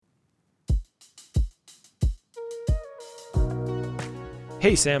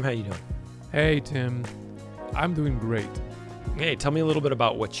Hey, Sam, how you doing? Hey, Tim. I'm doing great. Hey, tell me a little bit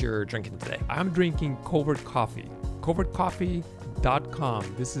about what you're drinking today. I'm drinking Covert Coffee.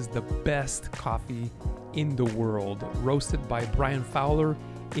 CovertCoffee.com. This is the best coffee in the world. Roasted by Brian Fowler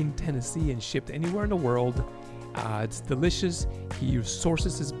in Tennessee and shipped anywhere in the world. It's delicious. He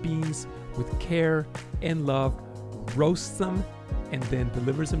sources his beans with care and love, roasts them, and then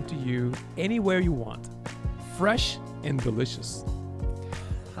delivers them to you anywhere you want. Fresh and delicious.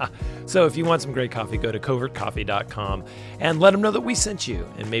 So if you want some great coffee, go to covertcoffee.com and let them know that we sent you,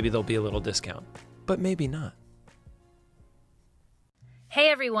 and maybe there'll be a little discount, but maybe not. Hey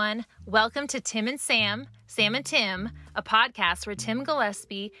everyone, welcome to Tim and Sam, Sam and Tim, a podcast where Tim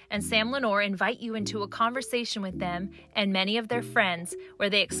Gillespie and Sam Lenore invite you into a conversation with them and many of their friends where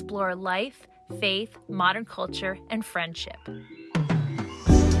they explore life, faith, modern culture, and friendship.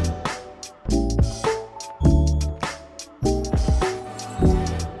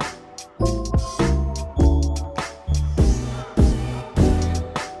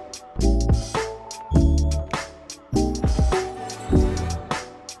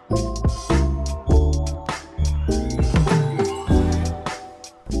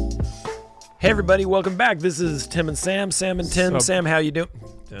 Hey everybody, welcome back. This is Tim and Sam, Sam and Tim. Sup? Sam, how you doing?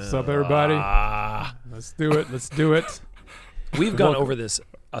 What's up, everybody? Let's do it. We've gone over this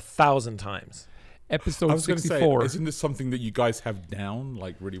 1,000 times. Episode I was going to 64. say, isn't this something that you guys have down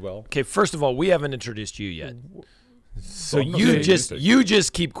like really well? Okay, first of all, we haven't introduced you yet. So I'm not you saying just anything. you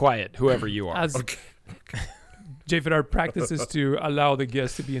just keep quiet, whoever you are. As Japhet, our practice is to allow the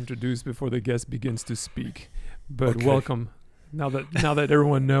guest to be introduced before the guest begins to speak. But Okay. welcome. Now that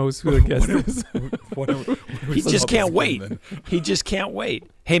everyone knows who the guest is. He just can't wait. He just can't wait.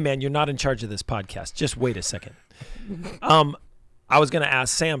 Hey man, you're not in charge of this podcast. Just wait a second. I was going to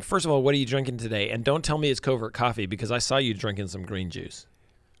ask Sam, first of all, what are you drinking today? And don't tell me it's Covert Coffee because I saw you drinking some green juice.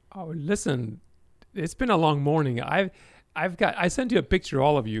 Oh, listen, it's been a long morning. I sent you a picture,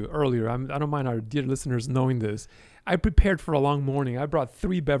 all of you, earlier. I don't mind our dear listeners knowing this. I prepared for a long morning. I brought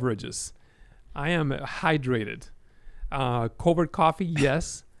 3 beverages. I am hydrated. Covert Coffee,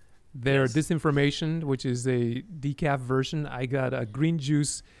 yes. Their Disinformation, which is a decaf version. I got a green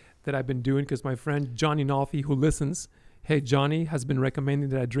juice that I've been doing because my friend Johnny Nolfi, who listens, hey Johnny, has been recommending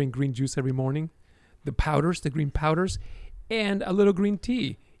that I drink green juice every morning. The green powders, and a little green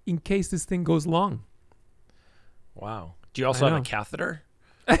tea in case this thing goes long. Wow. Do you also have a catheter?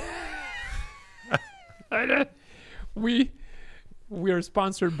 We are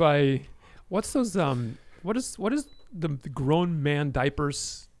sponsored by what's those what is the grown man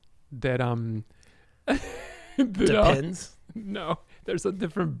diapers that Depends. No, there's a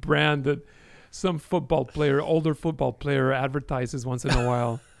different brand that some older football player advertises once in a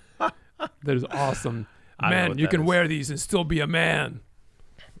while. That is awesome. I don't know Man, what you that can is. wear these and still be a man.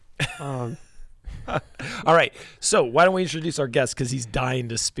 All right. So why don't we introduce our guest because he's dying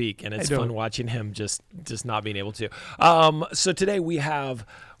to speak, and it's I don't. fun watching him just not being able to. So today we have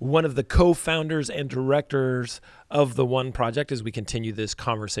one of the co-founders and directors of the One Project as we continue this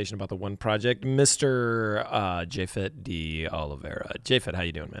conversation about the One Project, Mr. Japhet de Oliveira. Japhet, how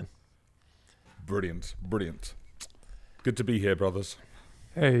you doing, man? Brilliant. Good to be here, brothers.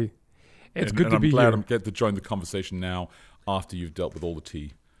 Hey, it's And- good and to I'm be glad here. I'm getting to join the conversation now after you've dealt with all the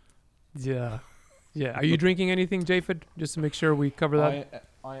tea. Yeah. Are you drinking anything, Japhet? Just to make sure we cover that.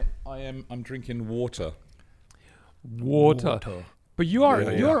 I'm drinking water. Water. But you are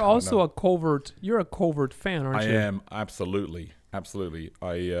Yeah, also no. a covert. You're a covert fan, aren't I you? am absolutely.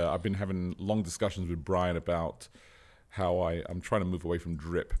 I've been having long discussions with Brian about how I'm trying to move away from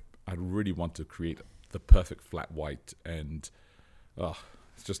drip. I really want to create the perfect flat white, and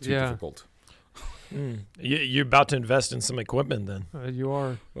it's just too difficult. You're about to invest in some equipment then. You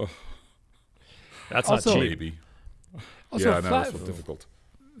are. That's Also- not cheap. Maybe. Also, Yeah, I know that's what's difficult.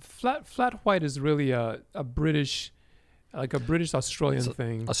 flat white is really a British, like a British Australian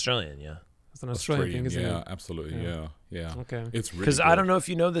thing. Australian, yeah. It's an Australian thing, isn't yeah, it? absolutely. Yeah. Yeah. Okay. It's really Because I good. don't know if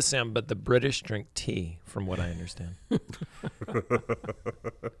you know this, Sam, but the British drink tea, from what I understand.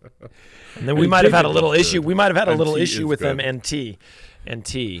 And then we And might have had a Jacob little is issue. good. We might have had a And little tea issue is with them good. and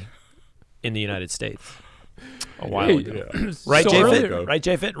tea in the United States a while Hey, ago. Yeah. Right, So Japhet? earlier- Right,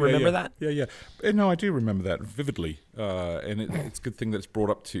 Japhet? Remember that? Yeah. No, I do remember that vividly, and it's a good thing that's brought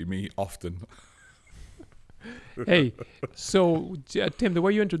up to me often. Hey, so Tim, the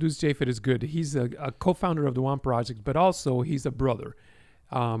way you introduced Japhet is good. He's a co-founder of the One Project, but also he's a brother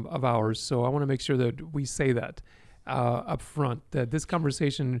of ours. So I want to make sure that we say that up front, that this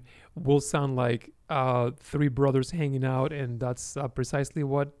conversation will sound like 3 brothers hanging out, and that's precisely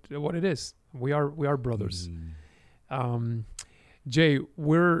what it is. We are brothers. Jay,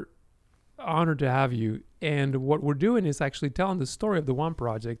 we're honored to have you. And what we're doing is actually telling the story of the One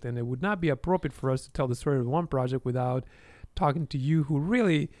Project. And it would not be appropriate for us to tell the story of the One Project without talking to you, who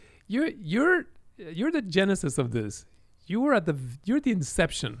really you're the genesis of this. You're the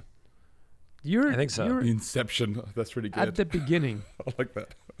inception. I think so. You're Inception. That's really good. at the beginning. I like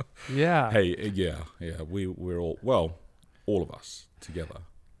that. Yeah. Hey, yeah. We're all of us together.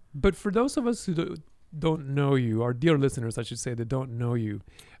 But for those of us who don't know you, our dear listeners, I should say, that don't know you,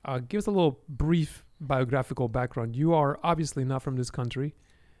 give us a little brief biographical background. You are obviously not from this country.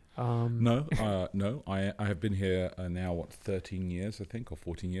 No. I have been here now, 13 years, I think, or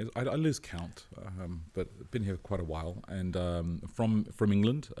 14 years. I lose count, but been here quite a while. And from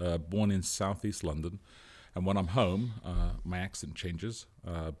England, born in southeast London. And when I'm home, my accent changes,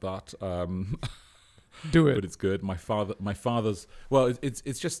 but Do it. but it's good. My father's. Well,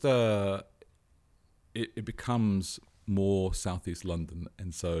 it's just it becomes more southeast London,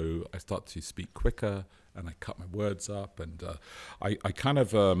 and so I start to speak quicker, and I cut my words up, and I kind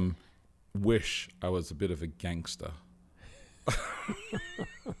of wish I was a bit of a gangster.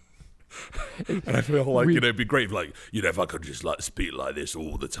 And I feel like it'd be great, like if I could just speak like this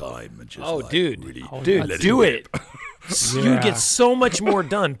all the time and just dude, really do it. Yeah. You get so much more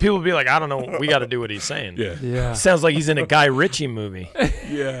done. People will be like, I don't know, we got to do what he's saying. Yeah. Sounds like he's in a Guy Ritchie movie.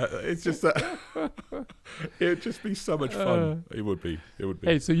 Yeah, it's just that it'd just be so much fun. It would be.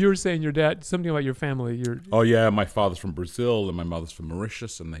 Hey, so you were saying your dad, something about your family. Oh yeah, my father's from Brazil and my mother's from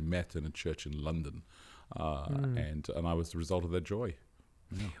Mauritius, and they met in a church in London, and I was the result of their joy.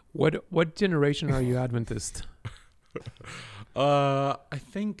 Yeah. What generation are you Adventist? I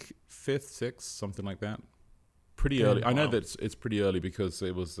think 5th, 6th, something like that. Pretty early. I know that it's pretty early because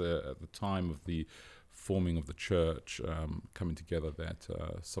it was at the time of the forming of the church coming together that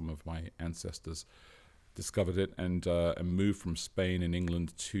some of my ancestors discovered it and moved from Spain and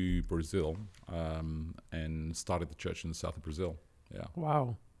England to Brazil and started the church in the south of Brazil. Yeah.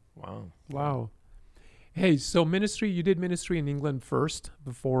 Wow. Hey, so you did ministry in England first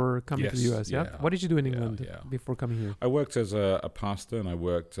before coming to the U.S., yeah? What did you do in England before coming here? I worked as a pastor, and I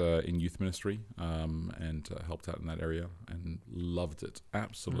worked in youth ministry and helped out in that area and loved it.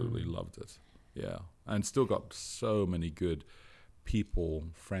 Absolutely loved it. Yeah. And still got so many good people,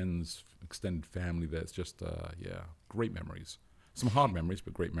 friends, extended family there. It's just, great memories. Some hard memories,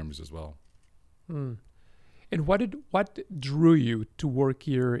 but great memories as well. And what drew you to work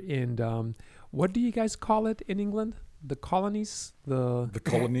here in what do you guys call it in England? The colonies? The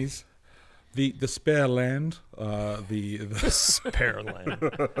colonies? The spare land? The spare land.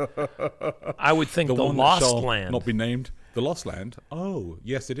 I would think the one lost that shall land. not be named. The lost land? Oh,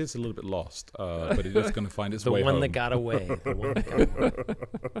 yes, it is a little bit lost, but it is going to find its way home. The one that got away. The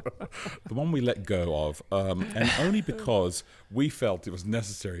one we let go of, and only because we felt it was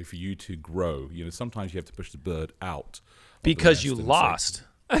necessary for you to grow. Sometimes you have to push the bird out. Because you lost.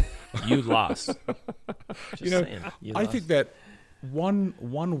 You lost. I think that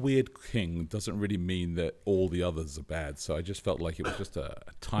one weird king doesn't really mean that all the others are bad. So I just felt like it was just a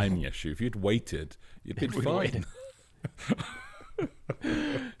timing issue. If you'd waited, you'd been fine.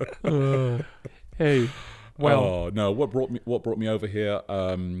 Hey, well, oh no! What brought me over here?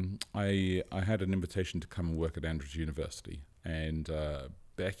 I had an invitation to come and work at Andrews University, and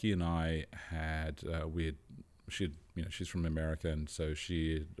Becky and I had she's from America, and so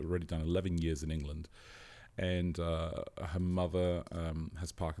she had already done 11 years in England, and her mother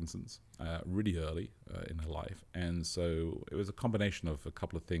has Parkinson's really early in her life, and so it was a combination of a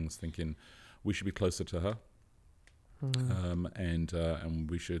couple of things, thinking we should be closer to her. And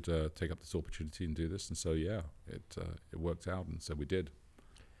we should take up this opportunity and do this, and so it worked out, and so we did,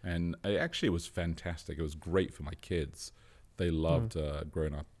 and it was fantastic. It was great for my kids. They loved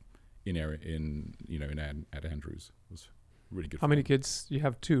growing up at Andrews. It was really good. How many kids? You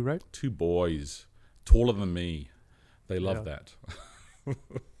have 2, right? 2 boys, taller than me. They loved that.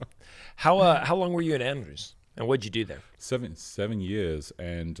 How long were you at Andrews? And what did you do there? 7 years,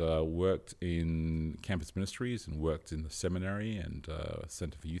 and worked in campus ministries, and worked in the seminary and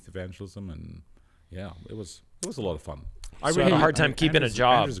Center for Youth Evangelism, and it was a lot of fun. I really had a hard time keeping a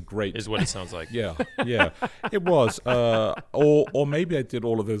job. Andrews is great, is what it sounds like. Yeah, it was. Or maybe I did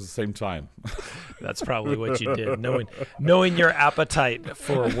all of those at the same time. That's probably what you did. Knowing your appetite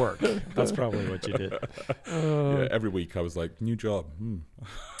for work. That's probably what you did. Every week I was like, new job.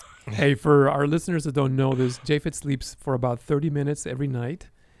 Hey, for our listeners that don't know this, Japhet sleeps for about 30 minutes every night.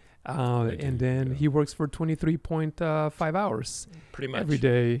 And then he works for 23.5 hours. Pretty much. Every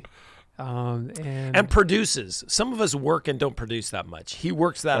day. And produces. Some of us work and don't produce that much. He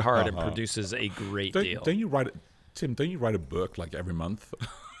works that hard and produces a great deal. Don't you write it? Tim, don't you write a book like every month?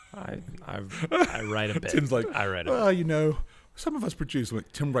 I write a bit. Tim's like, I write a bit. well, you know, some of us produce. Like,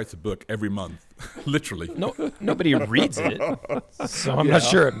 Tim writes a book every month, literally. No, nobody reads it, so I'm not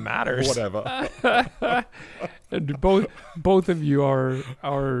sure it matters. Whatever. And both of you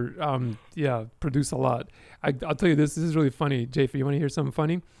produce a lot. I'll tell you this is really funny. Jafe, you want to hear something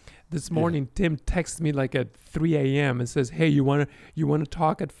funny? This morning, Tim texts me like at 3 a.m. and says, "Hey, you wanna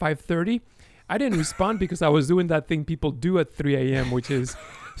talk at 5:30?" I didn't respond because I was doing that thing people do at 3 a.m., which is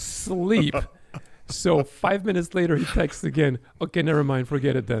sleep. So 5 minutes later, he texts again. Okay, never mind.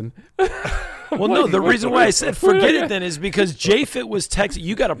 Forget it then. Well, no, the reason why I said forget it then is because Japhet was texting.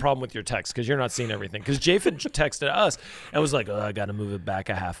 You got a problem with your text because you're not seeing everything. Because Japhet texted us and was like, "Oh, I got to move it back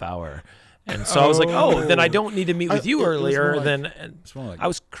a half hour." And so I was like, "Oh, then I don't need to meet with you earlier." I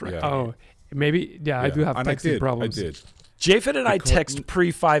was correct. Yeah. Oh, maybe. Yeah, I do have texting problems. I did. Japhet and I text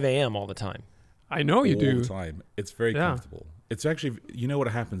pre 5 a.m. all the time. I know you all do. the time. It's very comfortable. It's actually, you know what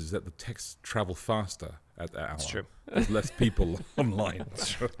happens is that the texts travel faster at that hour. That's true. There's less people online.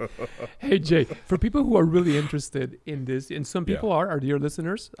 Hey, Jay, for people who are really interested in this, and some people are our dear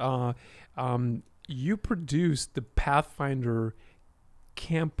listeners, you produced the Pathfinder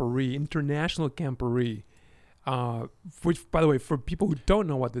Camporee, International Camporee, which, by the way, for people who don't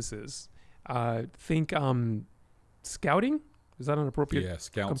know what this is, think scouting? Is that an appropriate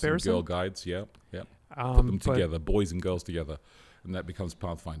scouts comparison? and girl guides, Put them together, boys and girls together, and that becomes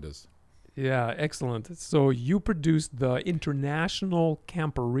Pathfinders. Yeah, excellent. So you produced the International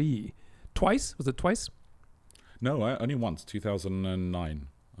Camporee twice? Was it twice? No, only once, 2009.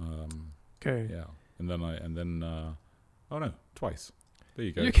 Okay. Yeah, and then twice. There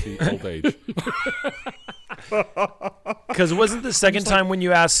you go. See, old age. Because wasn't the second time when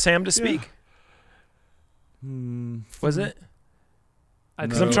you asked Sam to speak? Was it?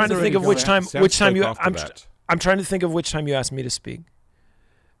 Because I'm trying to think of which time you. I'm trying to think of which time you asked me to speak.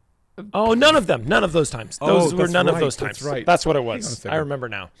 Oh, none of them. None of those times. Those were none of those times. That's right. That's what it was. I remember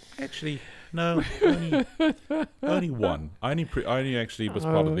now. Actually, no. Only one. I only actually was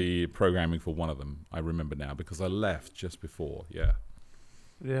part of the programming for one of them. I remember now because I left just before. Yeah.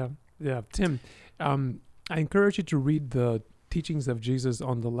 Yeah. Tim, I encourage you to read the teachings of Jesus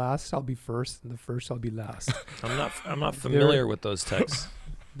on the last shall be first and the first shall be last. I'm not familiar with those texts.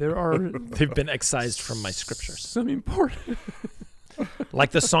 They've been excised from my scriptures. Some important,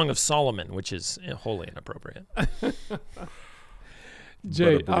 like the Song of Solomon, which is wholly inappropriate.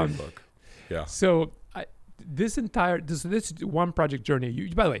 Jay, book. Yeah. So this one project journey.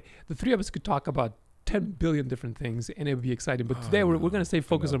 By the way, the three of us could talk about 10 billion different things, and it would be exciting. But today we're going to stay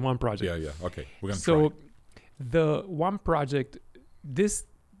focused on one project. Yeah. Okay, we're going to try. So the one project, this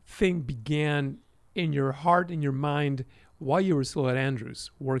thing began in your heart, in your mind, while you were still at Andrews,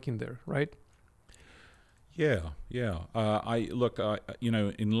 working there, right? Yeah.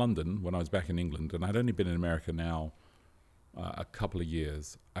 In London when I was back in England, and I'd only been in America now a couple of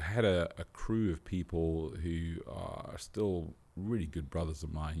years, I had a crew of people who are still really good brothers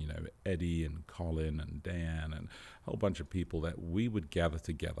of mine, Eddie and Colin and Dan and a whole bunch of people that we would gather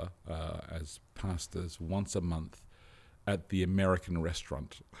together as pastors once a month at the American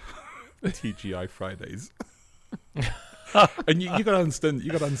restaurant, TGI Fridays. And you got to understand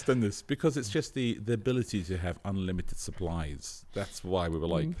this because it's just the ability to have unlimited supplies. That's why we were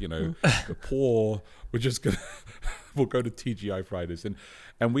like, the poor, we'll go to TGI Fridays, and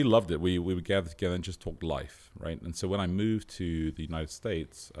we loved it. We would gather together and just talk life, right? And so when I moved to the United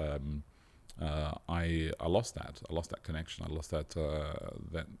States, I lost that. I lost that connection. I lost that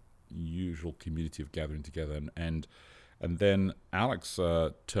usual community of gathering together, and then Alex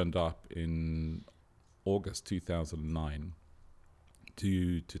turned up in August 2009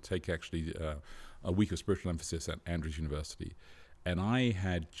 to take actually a week of spiritual emphasis at Andrews University. And I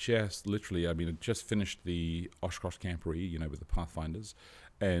had just finished the Oshkosh Camporee, with the Pathfinders.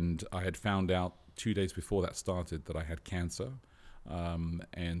 And I had found out 2 days before that started that I had cancer.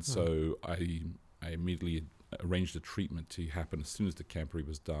 So I immediately arranged a treatment to happen as soon as the Camporee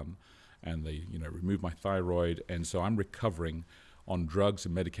was done. And they, removed my thyroid. And so I'm recovering on drugs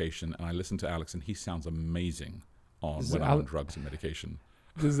and medication, and I listen to Alex, and he sounds amazing when I'm on drugs and medication.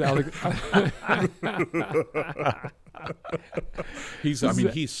 This is Alex. He's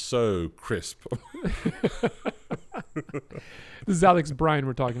so crisp. This is Alex Bryan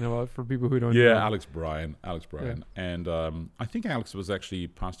we're talking about for people who don't know. Yeah, Alex Bryan. Yeah. And I think Alex was actually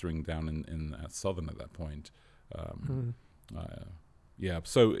pastoring down in Southern at that point.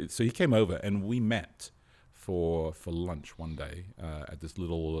 So he came over, and we met for lunch one day at this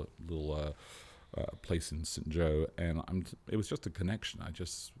little place in St. Joe, and it was just a connection. I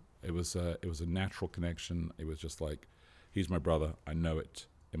just It was a natural connection. It was just like, he's my brother. I know it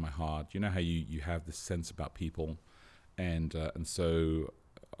in my heart. You know how you have this sense about people, and so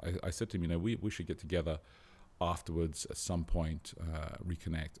I said to him, we should get together afterwards at some point,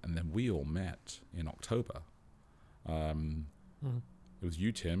 reconnect, and then we all met in October. It was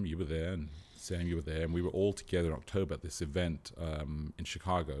you, Tim, you were there, and Sam, you were there, and we were all together in October at this event in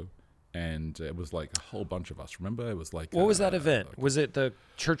Chicago. And it was like a whole bunch of us. Remember, it was like what was that event? Was it the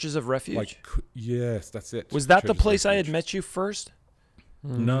Churches of Refuge? Yes, that's it. Was that the Churches of place I had Refuge. met you first,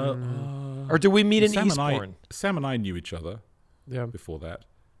 No. or did we meet in Sam Eastbourne? Sam and I knew each other Yeah. before that.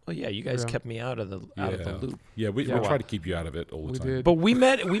 Oh yeah, you guys Yeah. kept me out of the loop. Yeah, we Yeah. try to keep you out of it all the We time. did. But we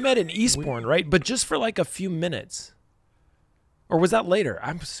met in Eastbourne, right? But just for like a few minutes, or was that later?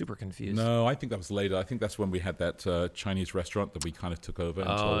 I'm super confused. No, I think that was later. I think that's when we had that Chinese restaurant that we kind of took over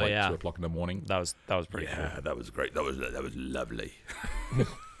until like yeah. 2 o'clock in the morning. that was pretty cool. That was great. That was lovely.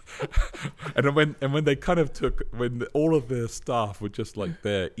 And when they kind of when all of their staff were just like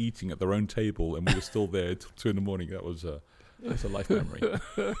there eating at their own table, and we were still there till 2 in the morning. That was a life memory.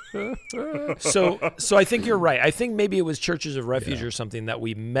 So I think you're right. I think maybe it was Churches of Refuge Yeah. or something that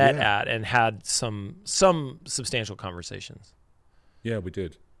we met Yeah. at and had some substantial conversations. Yeah, we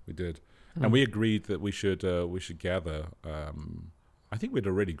did, and we agreed that we should gather. I think we'd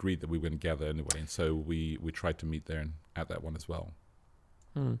already agreed that we were going to gather anyway, and so we tried to meet there and at that one as well.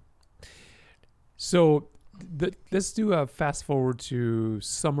 So let's do a fast forward to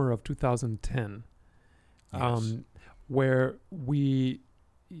summer of 2010, Yes. where we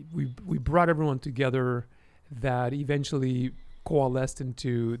brought everyone together that eventually coalesced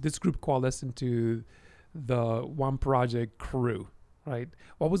into the One Project crew, right?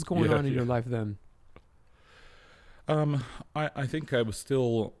 What was going Yeah, on in your yeah. life then? I think I was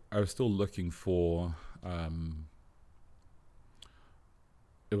still looking for.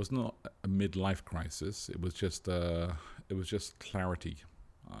 It was not a midlife crisis. It was just clarity.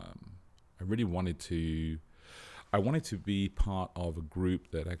 I really wanted to. I wanted to be part of a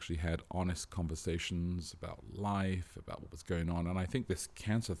group that actually had honest conversations about life, about what was going on. And I think this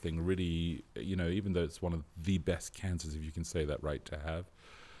cancer thing really, even though it's one of the best cancers, if you can say that right, to have,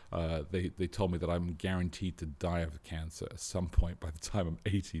 they told me that I'm guaranteed to die of cancer at some point by the time I'm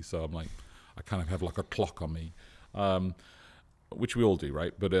 80. So I'm like, I kind of have like a clock on me, which we all do,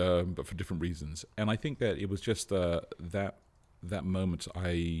 right? But for different reasons. And I think that it was just that moment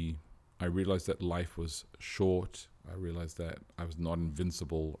I realized that life was short. I realized that I was not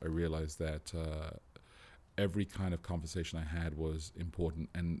invincible. I realized that every kind of conversation I had was important,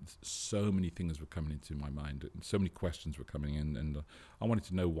 and so many things were coming into my mind, and so many questions were coming in, and I wanted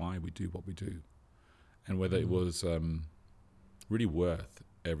to know why we do what we do, and whether it was really worth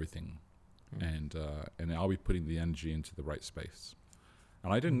everything, and are we putting the energy into the right space?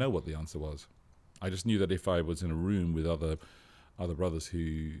 And I didn't know what the answer was. I just knew that if I was in a room with other brothers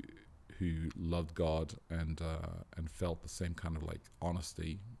who loved God and felt the same kind of like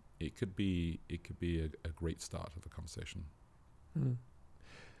honesty, it could be a great start of a conversation.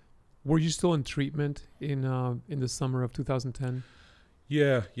 Were you still in treatment in the summer of 2010?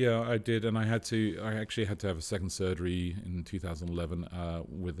 Yeah, I did, and I actually had to have a second surgery in 2011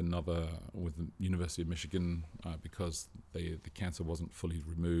 with the University of Michigan because the cancer wasn't fully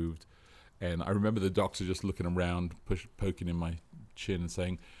removed, and I remember the doctor just looking around, poking in my chin and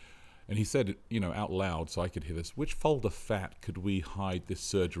saying. And he said, out loud, so I could hear this, which fold of fat could we hide this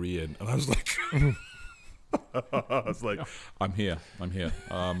surgery in? And I was like, I'm here.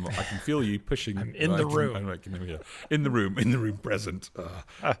 I can feel you pushing. I'm in the room. In the room, present.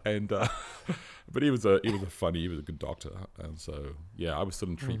 But he was a good doctor. And so, yeah, I was still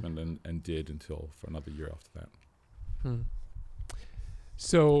in treatment and did until for another year after that.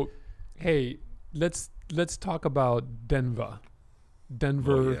 So, hey, let's talk about Denver.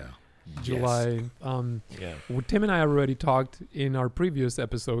 Oh, yeah. July. Tim and I already talked in our previous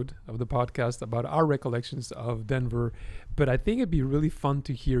episode of the podcast about our recollections of Denver, but I think it'd be really fun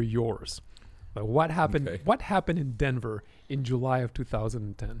to hear yours. Like what happened? Okay. What happened in Denver in July of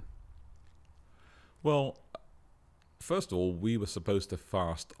 2010? Well, first of all, we were supposed to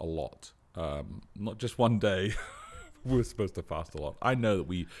fast a lot, not just one day. We were supposed to fast a lot. I know that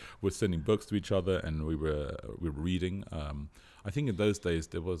we were sending books to each other and we were reading. I think in those days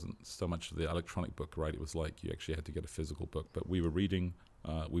there wasn't so much of the electronic book, right? It was like you actually had to get a physical book. But we were reading.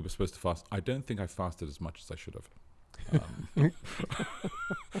 We were supposed to fast. I don't think I fasted as much as I should have.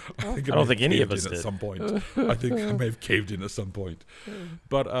 I don't think any of us did. At some point, I think I may have caved in at some point.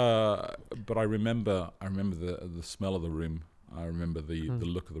 But I remember the smell of the room. I remember the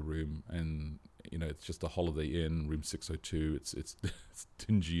look of the room, and it's just a Holiday Inn, room 602. It's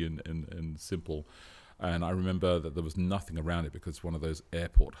dingy and simple. And I remember that there was nothing around it because it's one of those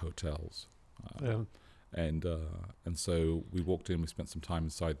airport hotels. And so we walked in. We spent some time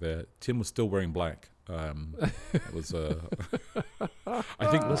inside there. Tim was still wearing black. It was I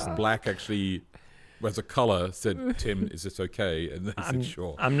think black actually, as a color, said, "Tim, is this okay?" And they said,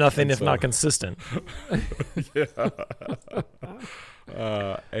 "Sure." I'm nothing if not consistent.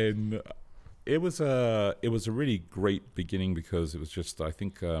 And it was a really great beginning because it was just I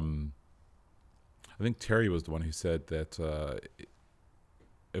think Terry was the one who said that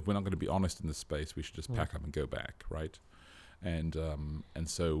if we're not going to be honest in this space, we should just pack up and go back, right? And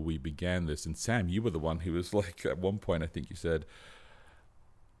so we began this. And Sam, you were the one who was like, at one point, I think you said,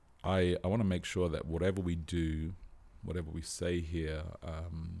 I want to make sure that whatever we do, whatever we say here,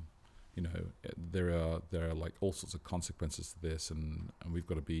 there are like all sorts of consequences to this, and we've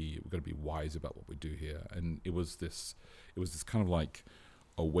got to be wise about what we do here. And it was this kind of like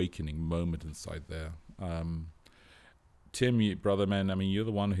awakening moment inside there. Tim, brother, man, I mean, you're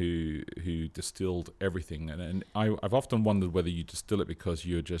the one who distilled everything, and I've often wondered whether you distill it because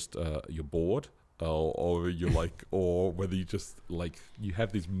you're just you're bored, or you're like, or whether you just like you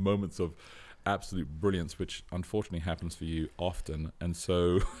have these moments of absolute brilliance, which unfortunately happens for you often, and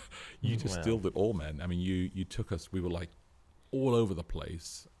so you distilled it all, man. I mean, you took us. We were like all over the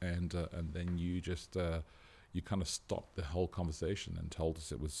place, and then you just you kind of stopped the whole conversation and told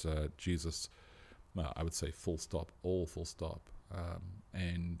us it was Jesus. I would say full stop, all full stop,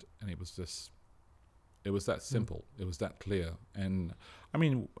 and it was just, it was that simple, it was that clear, and I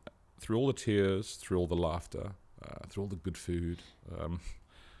mean, through all the tears, through all the laughter, through all the good food,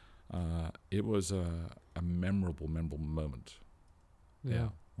 it was a memorable moment.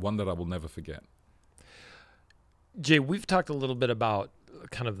 Yeah, one that I will never forget. Jay, we've talked a little bit about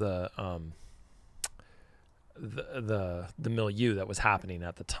kind of the milieu that was happening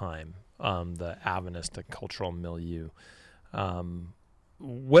at the time. The Adventist cultural milieu.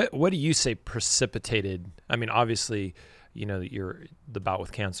 What do you say precipitated? I mean, obviously, you're the bout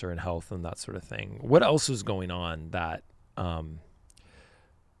with cancer and health and that sort of thing. What else was going on that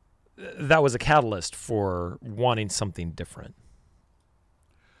that was a catalyst for wanting something different?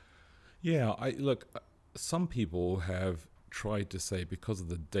 Yeah, some people have tried to say because of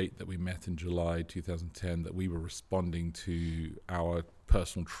the date that we met in July 2010 that we were responding to our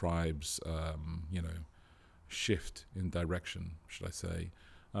personal tribe's shift in direction, should I say,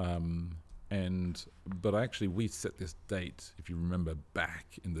 but actually we set this date, if you remember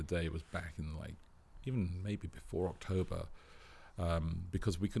back in the day, it was back in like even maybe before October,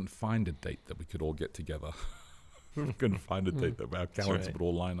 because we couldn't find a date that we could all get together. We couldn't find a date that our calendars would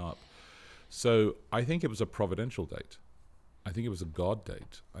all line up. So I think it was a providential date. I think it was a God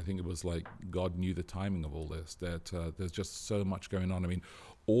date. I think it was like God knew the timing of all this, that there's just so much going on. I mean,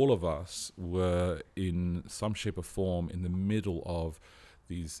 all of us were in some shape or form in the middle of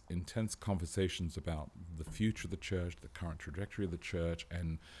these intense conversations about the future of the church, the current trajectory of the church,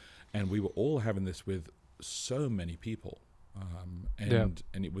 and we were all having this with so many people. And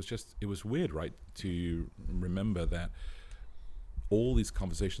it was weird, right, to remember that all these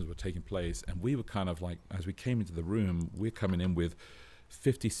conversations were taking place, and we were kind of like, as we came into the room, we're coming in with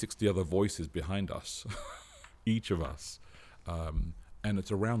 50, 60 other voices behind us, each of us, and it's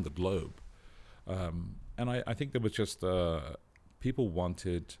around the globe. And I think there was just, people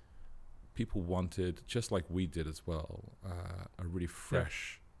wanted, just like we did as well, a really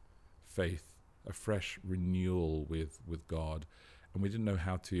fresh faith, a fresh renewal with God. And we didn't know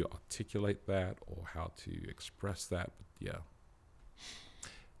how to articulate that or how to express that, but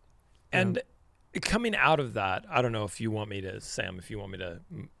And coming out of that, I don't know if you want me to, Sam, if you want me to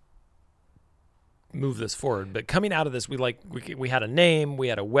move this forward, but coming out of this, we had a name, we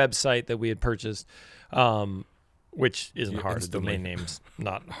had a website that we had purchased, which isn't hard. A domain name's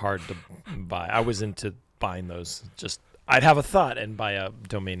not hard to buy. I was into buying those. Just I'd have a thought and buy a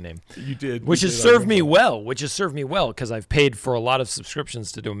domain name. You did, which has served me well. Because I've paid for a lot of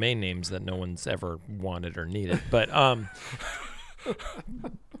subscriptions to domain names that no one's ever wanted or needed. But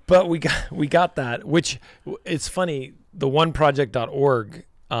but we got that, which it's funny, the oneproject.org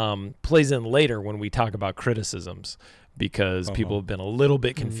plays in later when we talk about criticisms, because people have been a little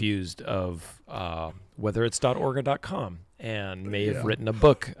bit confused of whether it's .org or .com, and may have written a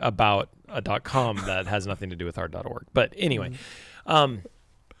book about a .com that has nothing to do with our .org. But anyway,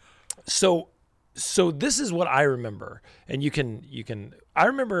 so this is what I remember, and you can I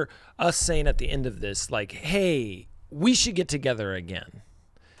remember us saying at the end of this, like, hey, we should get together again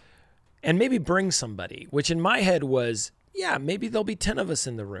and maybe bring somebody, which in my head was yeah, maybe there'll be 10 of us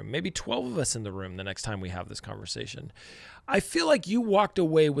in the room, maybe 12 of us in the room the next time we have this conversation. I feel like you walked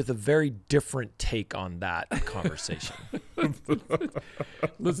away with a very different take on that conversation.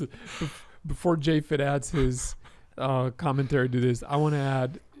 Listen, before Japhet adds his commentary to this, I want to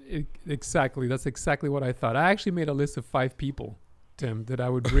add exactly. That's exactly what I thought. I actually made a list of 5 people, Tim, that I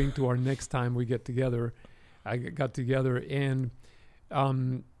would bring to our next time we get together. I got together, and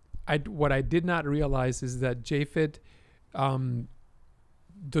what I did not realize is that Japhet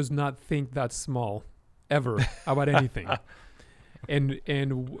does not think that small ever about anything. and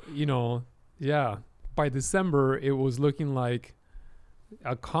you know, yeah, by December it was looking like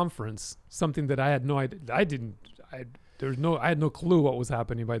a conference, something that I had no idea. I had no clue what was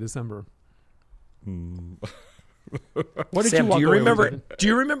happening by December. What did Sam, you walk away with? do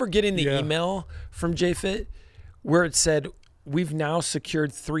you remember getting the Yeah. email from Japhet where it said, we've now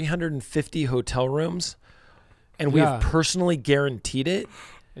secured 350 hotel rooms and Yeah. we've personally guaranteed it?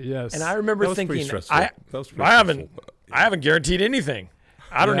 Yes. And I remember That was pretty thinking, stressful. I haven't guaranteed anything.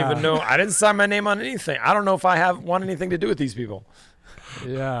 I don't Yeah. even know. I didn't sign my name on anything. I don't know if I want anything to do with these people.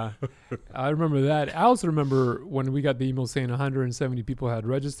 Yeah, I remember that. I also remember when we got the email saying 170 people had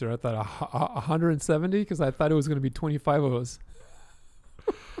registered. I thought 170 because I thought it was going to be 25 of us.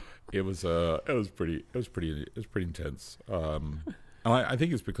 It was pretty intense. And I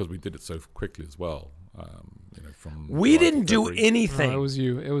think it's because we did it so quickly as well. From We July to didn't do February. anything. It was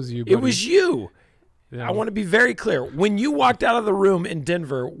you. It was you. It was you. Yeah. I want to be very clear. When you walked out of the room in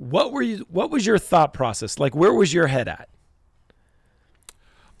Denver, what was your thought process? Like, where was your head at?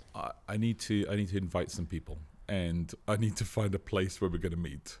 I need to invite some people, and I need to find a place where we're going to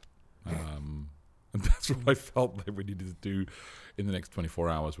meet. And that's what I felt like we needed to do in the next 24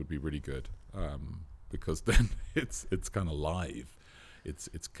 hours would be really good, because then it's kind of live.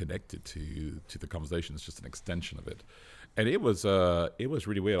 It's connected to the conversation. It's just an extension of it, and it was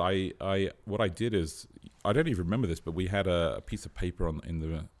really weird. What I did is, I don't even remember this, but we had a piece of paper in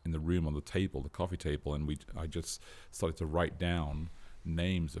the room on the table, the coffee table, and I just started to write down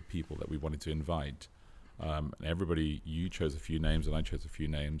names of people that we wanted to invite. And everybody, you chose a few names and I chose a few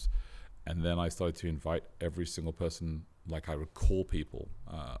names. And then I started to invite every single person, like I would call people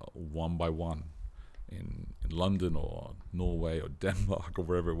one by one in London or Norway or Denmark or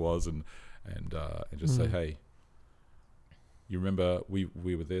wherever it was, and just say, hey, you remember we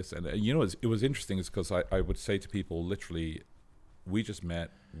were this? And you know, it was interesting is because I would say to people literally, we just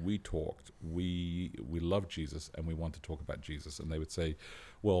met, we talked, we love Jesus and we want to talk about Jesus. And they would say,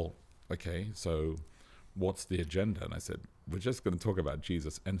 well, okay, so what's the agenda? And I said, we're just going to talk about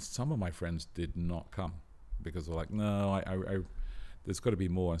Jesus. And some of my friends did not come because they're like, no, I there's got to be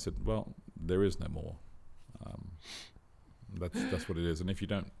more. I said, well, there is no more. That's what it is. And if you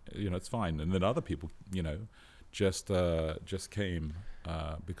don't, it's fine. And then other people, just came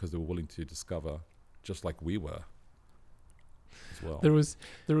because they were willing to discover, just like we were. As well. There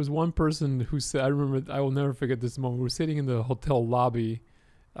was one person who said, I remember, I will never forget this moment. We were sitting in the hotel lobby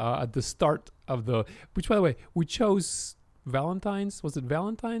at the start of which, by the way, we chose Valentine's. Was it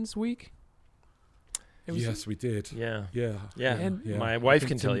Valentine's week? Yes, we did. Yeah. Yeah. And yeah. my wife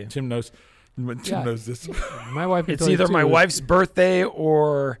can tell you. Tim knows. Tim knows this. My wife can It's tell you either too. my wife's birthday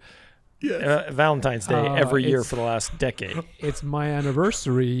or Yes. Valentine's Day every year it's- for the last decade. It's my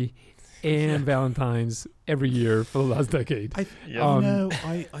anniversary and Valentine's every year for the last decade. I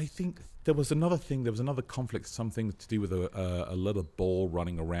think there was another thing. There was another conflict, something to do with a little ball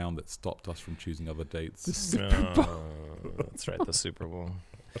running around that stopped us from choosing other dates. That's right, the Super Bowl.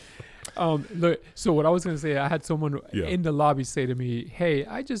 Look, so what I was going to say, I had someone Yeah. in the lobby say to me, hey,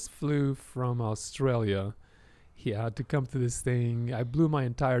 I just flew from Australia. He had to come to this thing. I blew my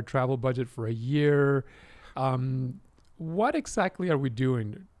entire travel budget for a year. What exactly are we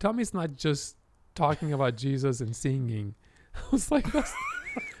doing? Tell me it's not just talking about Jesus and singing. I was like,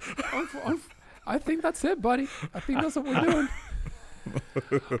 I think that's it, buddy. I think that's what we're doing.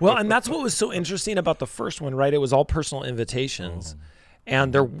 Well, and that's what was so interesting about the first one, right? It was all personal invitations.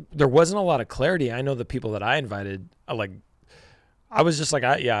 And there wasn't a lot of clarity. I know the people that I invited, I was just like,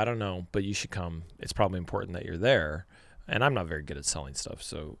 I don't know, but you should come. It's probably important that you're there. And I'm not very good at selling stuff,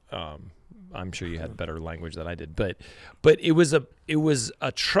 so I'm sure you had better language than I did. But it was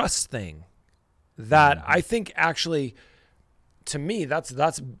a trust thing that I think actually, to me,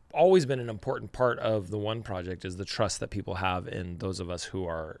 that's always been an important part of the One Project, is the trust that people have in those of us who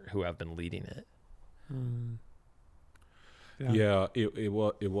have been leading it. Yeah, it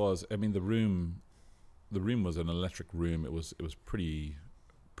was. I mean, the room was an electric room. It was pretty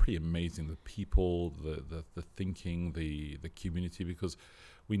amazing. The people, the thinking, the community, because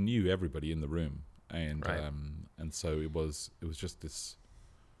we knew everybody in the room, and Right. and so it was just this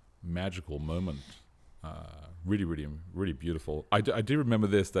magical moment. Really, really, really beautiful. I do remember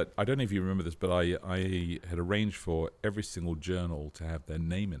this. That I don't know if you remember this, but I had arranged for every single journal to have their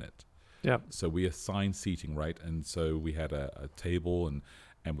name in it. Yeah. So we assigned seating, right? And so we had a table, and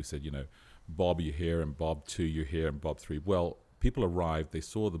we said, Bob, you're here, and Bob 2, you're here, and Bob 3. Well, people arrived, they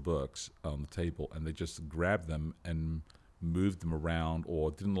saw the books on the table, and they just grabbed them and moved them around,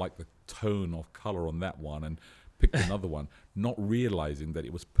 or didn't like the tone of color on that one and picked another one, not realizing that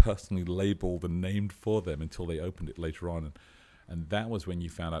it was personally labeled and named for them until they opened it later on. And that was when you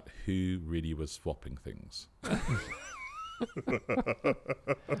found out who really was swapping things.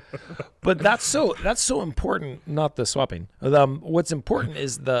 But that's so important. Not the swapping. What's important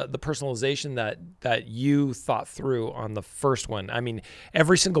is the personalization that you thought through on the first one. I mean,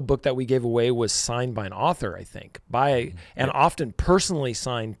 every single book that we gave away was signed by an author, I think, and often personally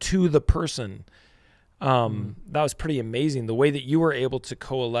signed to the person. That was pretty amazing. The way that you were able to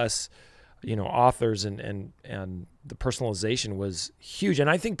coalesce, authors and the personalization was huge. And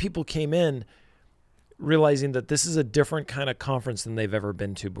I think people came in realizing that this is a different kind of conference than they've ever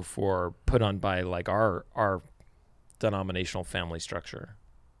been to before, put on by like our denominational family structure.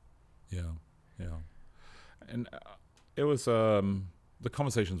 Yeah. And it was the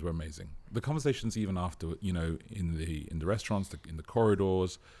conversations were amazing. The conversations even after, in the restaurants, in the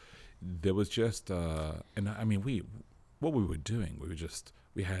corridors, there was just and I mean what we were doing,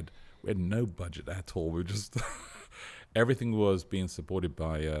 we had no budget at all. We were just everything was being supported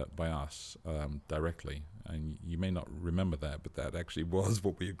by us directly, and you may not remember that, but that actually was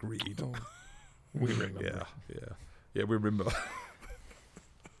what we agreed. Oh, we remember. Yeah, we remember.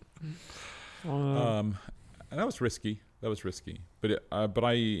 And that was risky. But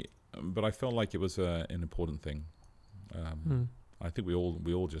I felt like it was an important thing. I think we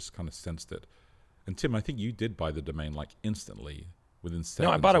all just kind of sensed it. And Tim, I think you did buy the domain like instantly. Within seconds.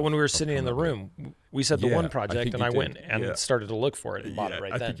 No, I bought it when we were sitting in the room. We said the one project, and I went and started to look for it and bought it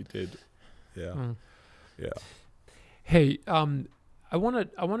right then. I think you did. Yeah. Hey, I want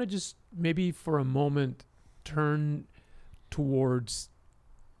to just maybe for a moment turn towards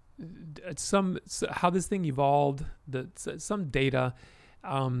how this thing evolved, some data,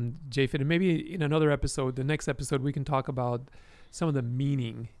 Japheth, and maybe in another episode, the next episode, we can talk about some of the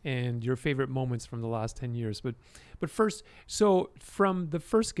meaning and your favorite moments from the last 10 years. But first, so from the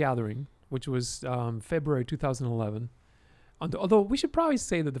first gathering, which was February 2011, although we should probably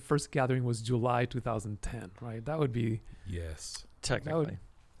say that the first gathering was July 2010, right? That would be... Yes. Technically.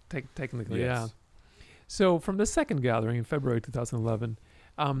 Technically, yes. yeah. So from the second gathering in February 2011,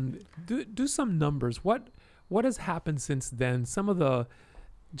 do some numbers. What has happened since then? Some of the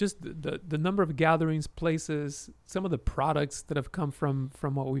number of gatherings, places, some of the products that have come from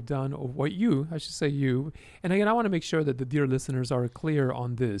what we've done, or what I should say you. And again, I want to make sure that the dear listeners are clear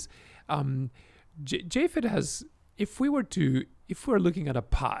on this. Japheth has, if we were looking at a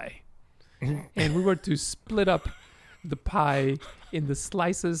pie, and we were to split up the pie in the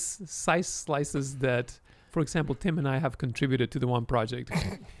size slices that, for example, Tim and I have contributed to the one project,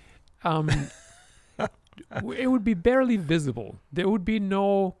 it would be barely visible. There would be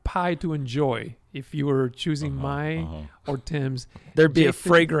no pie to enjoy if you were choosing mine or Tim's. There'd be a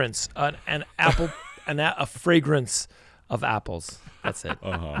fragrance, an apple, a fragrance of apples. That's it.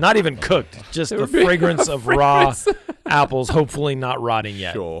 Not even cooked, just the fragrance of raw apples, hopefully not rotting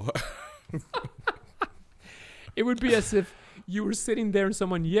yet. Sure. It would be as if you were sitting there and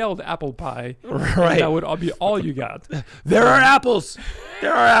someone yelled apple pie. Right. That would all be all you got. There are apples.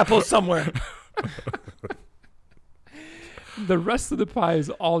 There are apples somewhere. The rest of the pie is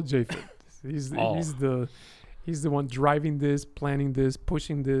all Japheth. He's the one driving this, planning this,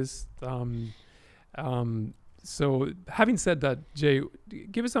 pushing this. So having said that, Jay,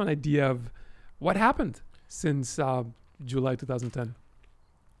 give us an idea of what happened since July 2010.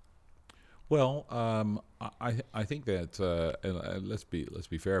 Well, I think that let's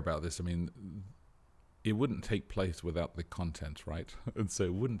be fair about this. I mean, it wouldn't take place without the content, right? And so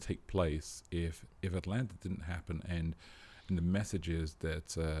it wouldn't take place if Atlanta didn't happen, and the messages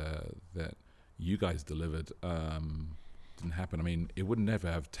that you guys delivered didn't happen. I mean, it would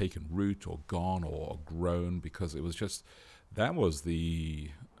never have taken root or gone or grown, because it was just, that was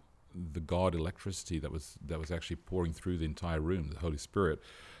the God electricity that was actually pouring through the entire room, the Holy Spirit,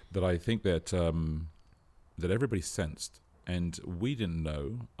 that I think that that everybody sensed, and we didn't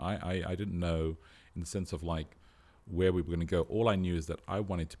know. I didn't know, in the sense of like where we were going to go. All I knew is that I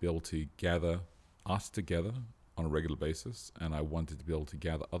wanted to be able to gather us together on a regular basis, and I wanted to be able to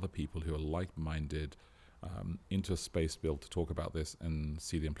gather other people who are like-minded into a space to be able to talk about this and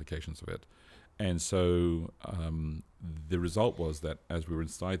see the implications of it. And so the result was that as we were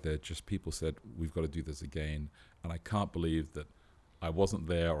inside there, just people said, we've got to do this again. And I can't believe that I wasn't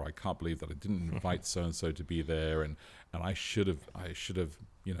there, or I can't believe that I didn't invite so-and-so to be there. And I should have,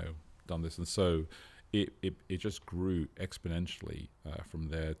 done this. And so it just grew exponentially from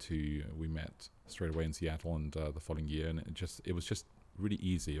there to, we met straight away in Seattle and the following year. And it was just really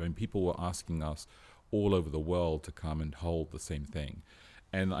easy. I mean, people were asking us all over the world to come and hold the same thing.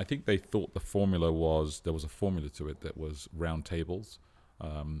 And I think they thought there was a formula to it that was round tables,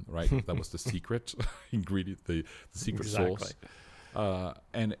 right? That was the secret ingredient, the secret sauce.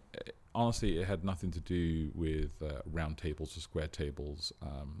 And honestly, it had nothing to do with round tables or square tables.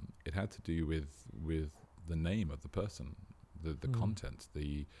 It had to do with the name of the person, the content,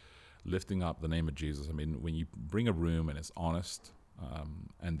 the lifting up the name of Jesus. I mean, when you bring a room and it's honest,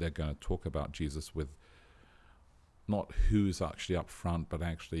 and they're going to talk about Jesus with not who's actually up front, but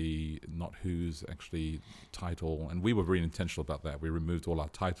actually not who's actually title. And we were very intentional about that. We removed all our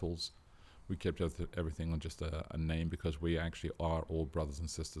titles. We kept everything on just a name, because we actually are all brothers and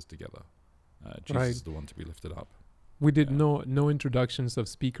sisters together. Jesus is the one to be lifted up. We did no introductions of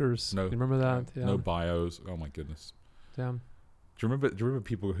speakers. No, you remember that? Yeah. No bios. Oh my goodness. Yeah. Do you remember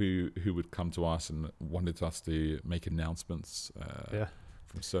people who would come to us and wanted us to make announcements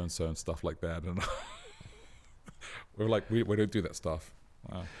from so and so and stuff like that, and we were like, we don't do that stuff.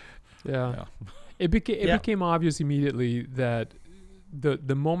 Yeah. It became obvious immediately that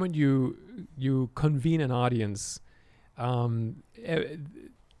the moment you convene an audience,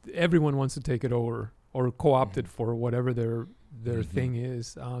 everyone wants to take it over or co-opt it for whatever their thing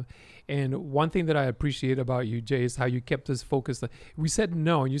is. And one thing that I appreciate about you, Jay, is how you kept us focused. We said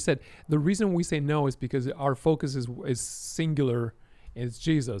no, and you said the reason we say no is because our focus is singular, it's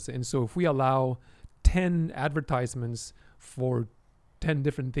Jesus. And so if we allow 10 advertisements for 10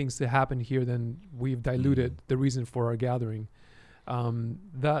 different things to happen here, then we've diluted the reason for our gathering.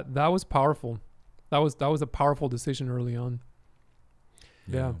 That was powerful. That was a powerful decision early on.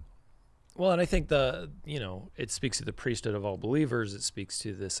 Yeah. Well, and I think it speaks to the priesthood of all believers. It speaks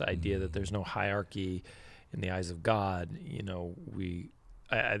to this idea that there's no hierarchy in the eyes of God.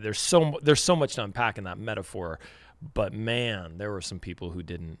 There's so much to unpack in that metaphor, but man, there were some people who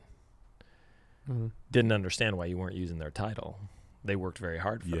didn't understand why you weren't using their title. They worked very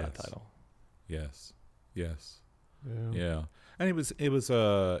hard for that title. Yes. Yeah. And it was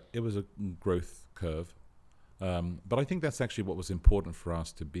a growth curve. But I think that's actually what was important for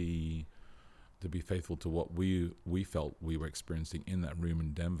us to be faithful to what we felt we were experiencing in that room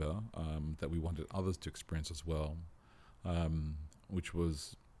in Denver, that we wanted others to experience as well, which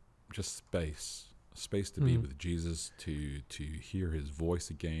was just space to be with Jesus, to hear his voice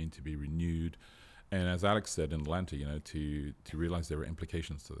again, to be renewed. And as Alex said in Atlanta, to realize there were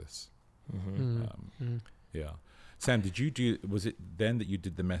implications to this. Yeah. Sam, was it then that you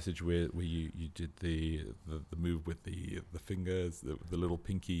did the message where you did the move with the fingers, the little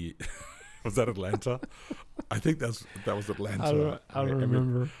pinky? Was that Atlanta? I think that was Atlanta. I don't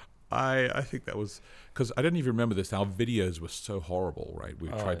remember. I think that was, because I didn't even remember this. Our videos were so horrible, right? We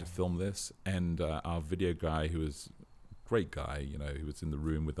tried to film this, and our video guy, who was a great guy, who was in the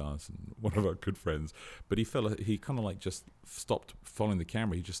room with us and one of our good friends, but he kind of like just stopped following the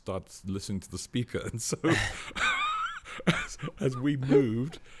camera. He just started listening to the speaker, and so as we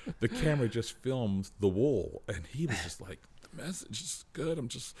moved, the camera just filmed the wall, and he was just like, the message is good.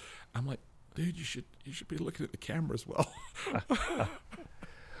 I'm like, dude, you should be looking at the camera as well.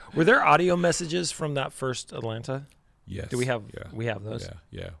 Were there audio messages from that first Atlanta? Yes. Do we have we have those?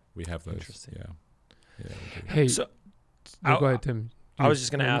 Yeah, we have those. Interesting. Yeah. Hey, so go ahead, Tim. I was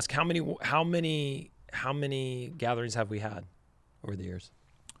just going to ask, how many gatherings have we had over the years?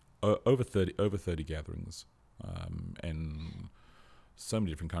 Over 30 gatherings, and so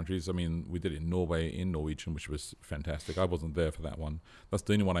many different countries. I mean, we did it in Norway, in Norwegian, which was fantastic. I wasn't there for that one. That's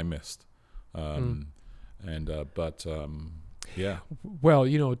the only one I missed. Yeah. Well,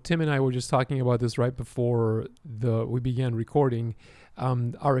 Tim and I were just talking about this right before we began recording.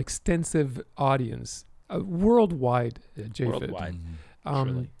 Our extensive audience, worldwide, Japheth. Worldwide,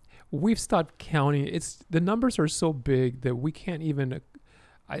 surely. We've stopped counting. The numbers are so big that we can't even.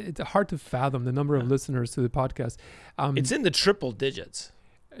 It's hard to fathom the number of listeners to the podcast. It's in the triple digits.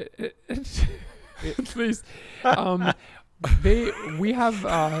 At least. We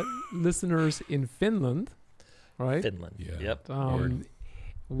have listeners in Finland, right? Finland. Yeah. Yep.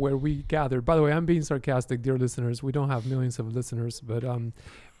 Where we gathered. By the way, I'm being sarcastic, dear listeners. We don't have millions of listeners, but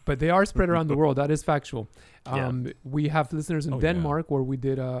they are spread around the world. That is factual. We have listeners in Denmark where we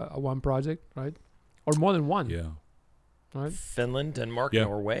did a one project, right? Or more than one. Yeah. Right? Finland, Denmark, Yeah.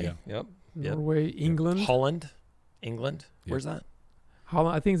 Norway. Yeah. Yep. Yep. Norway, England. Holland, England. Yep. Where's that?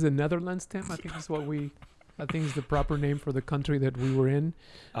 Holland, I think it's the Netherlands, Tim. I think I think it's the proper name for the country that we were in.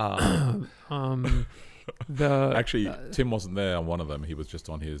 Actually, Tim wasn't there on one of them. He was just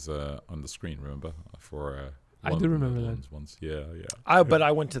on his on the screen. Remember for. I do remember that. Once. Yeah. But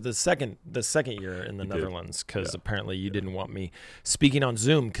I went to the second year in the You did. Netherlands because Yeah. apparently you didn't want me speaking on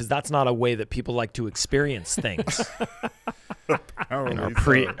Zoom because that's not a way that people like to experience things. In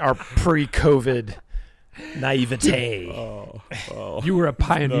our pre-COVID naivete. You were a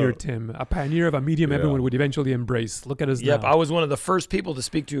pioneer, No. Tim. A pioneer of a medium Yeah. everyone would eventually embrace. Look at us Yep, now. I was one of the first people to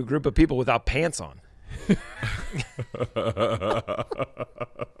speak to a group of people without pants on.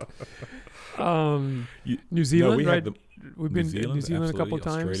 New Zealand, we right? had We've been in New Zealand a couple of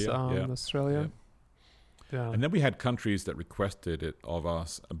absolutely. times. Australia, Australia. Yeah. And then we had countries that requested it of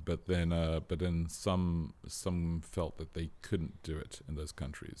us, but then some felt that they couldn't do it in those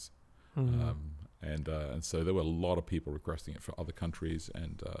countries, Mhm. and so there were a lot of people requesting it for other countries,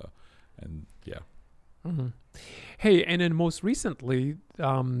 and yeah. Mhm. Hey, and then most recently,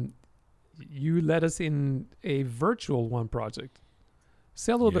 you led us in a virtual one project.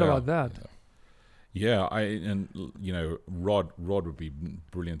 Say a little bit Yeah, about that. Yeah, Rod would be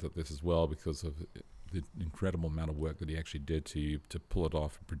brilliant at this as well because of the incredible amount of work that he actually did to pull it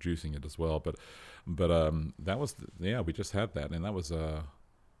off, producing it as well. But that was we just had that, and that was a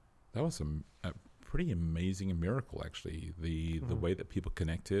pretty amazing miracle actually. The way that people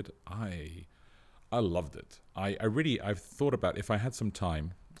connected, I loved it. I've thought about if I had some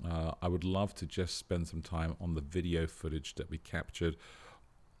time, I would love to just spend some time on the video footage that we captured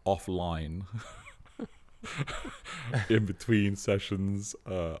offline. In between sessions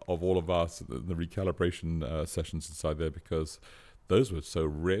of all of us, the recalibration sessions inside there, because those were so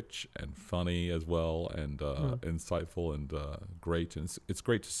rich and funny as well, and insightful and great. And it's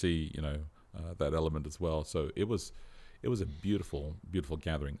great to see that element as well. So it was a beautiful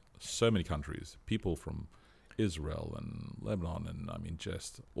gathering. So many countries, people from Israel and Lebanon, and I mean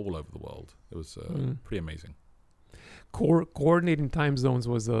just all over the world. It was pretty amazing. Coordinating time zones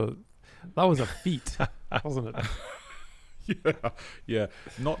was a feat, wasn't it? Yeah.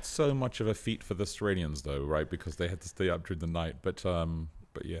 Not so much of a feat for the Australians though, right? Because they had to stay up during the night. But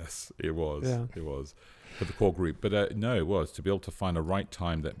yes, it was. Yeah. It was for the core group. But no, it was to be able to find a right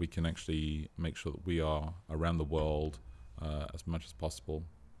time that we can actually make sure that we are around the world as much as possible.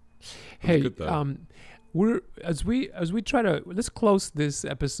 It was Hey, good, though. we're as we try to let's close this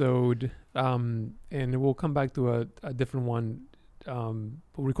episode, and we'll come back to a different one.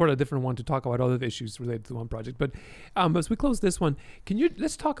 We'll record a different one to talk about other issues related to one project. But as we close this one,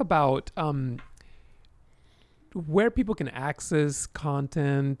 let's talk about where people can access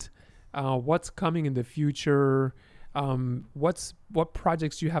content, what's coming in the future, what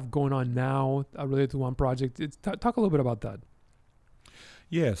projects you have going on now related to one project. Talk a little bit about that.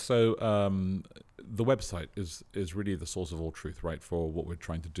 Yeah, so the website is really the source of all truth, right, for what we're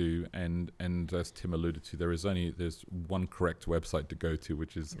trying to do. And as Tim alluded to, there's one correct website to go to,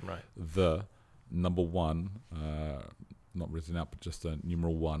 which is the number one, not written out, but just a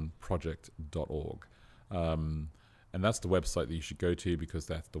numeral one, project.org. And that's the website that you should go to because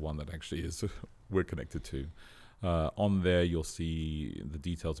that's the one that actually is we're connected to. On there, you'll see the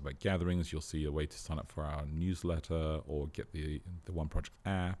details about gatherings. You'll see a way to sign up for our newsletter or get the One Project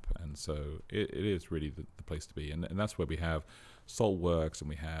app. And so it is really the place to be. And that's where we have Saltworks and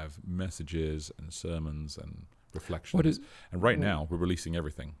we have messages and sermons and reflections. And right now, we're releasing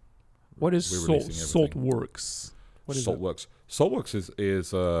everything. What is Saltworks? What is Saltworks? Saltworks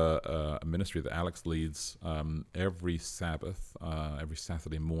is a ministry that Alex leads every Sabbath, every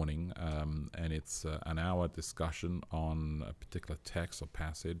Saturday morning, and it's an hour discussion on a particular text or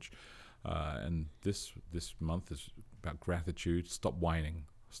passage. And this month is about gratitude. Stop whining,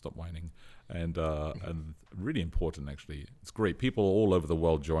 and really important actually. It's great. People all over the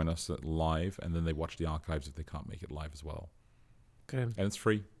world join us live, and then they watch the archives if they can't make it live as well. Okay. And it's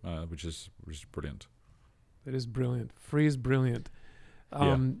free, which is brilliant. It is brilliant. Free is brilliant.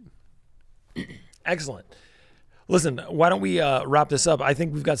 Excellent. Listen, why don't we wrap this up? I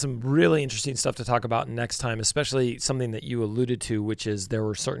think we've got some really interesting stuff to talk about next time, especially something that you alluded to, which is there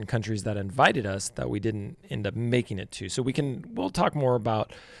were certain countries that invited us that we didn't end up making it to. So we'll talk more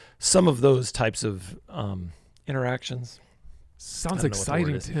about some of those types of interactions. Sounds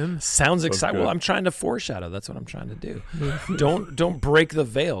exciting, Tim. Sounds exciting. good. Well, I'm trying to foreshadow. That's what I'm trying to do. Don't break the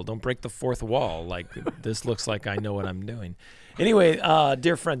veil. Don't break the fourth wall. Like this looks like I know what I'm doing. Anyway,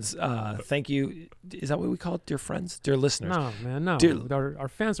 dear friends, thank you. Is that what we call it, dear friends? Dear listeners? No, man, no. Our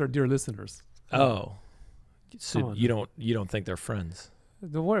fans are dear listeners. Oh, so Come on. you don't think they're friends?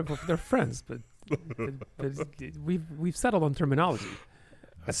 The word, they're friends, but we've settled on terminology.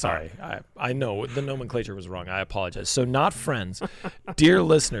 Sorry, I know the nomenclature was wrong. I apologize. So not friends. Dear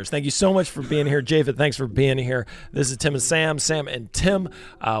listeners, thank you so much for being here. Japheth, thanks for being here. This is Tim and Sam. Sam and Tim.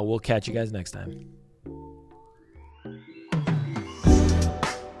 We'll catch you guys next time.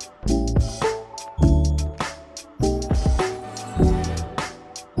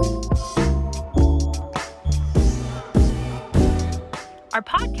 Our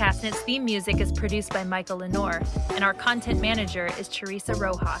podcast and its theme music is produced by Michael Lenore, and our content manager is Teresa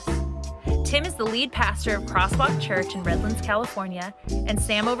Rojas. Tim is the lead pastor of Crosswalk Church in Redlands, California, and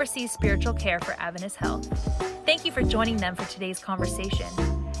Sam oversees spiritual care for Adventist Health. Thank you for joining them for today's conversation.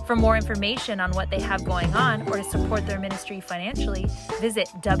 For more information on what they have going on or to support their ministry financially, visit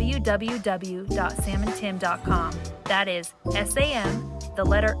www.samandtim.com. That is SAM, the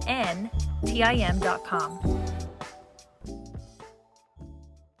letter N, TIM.com.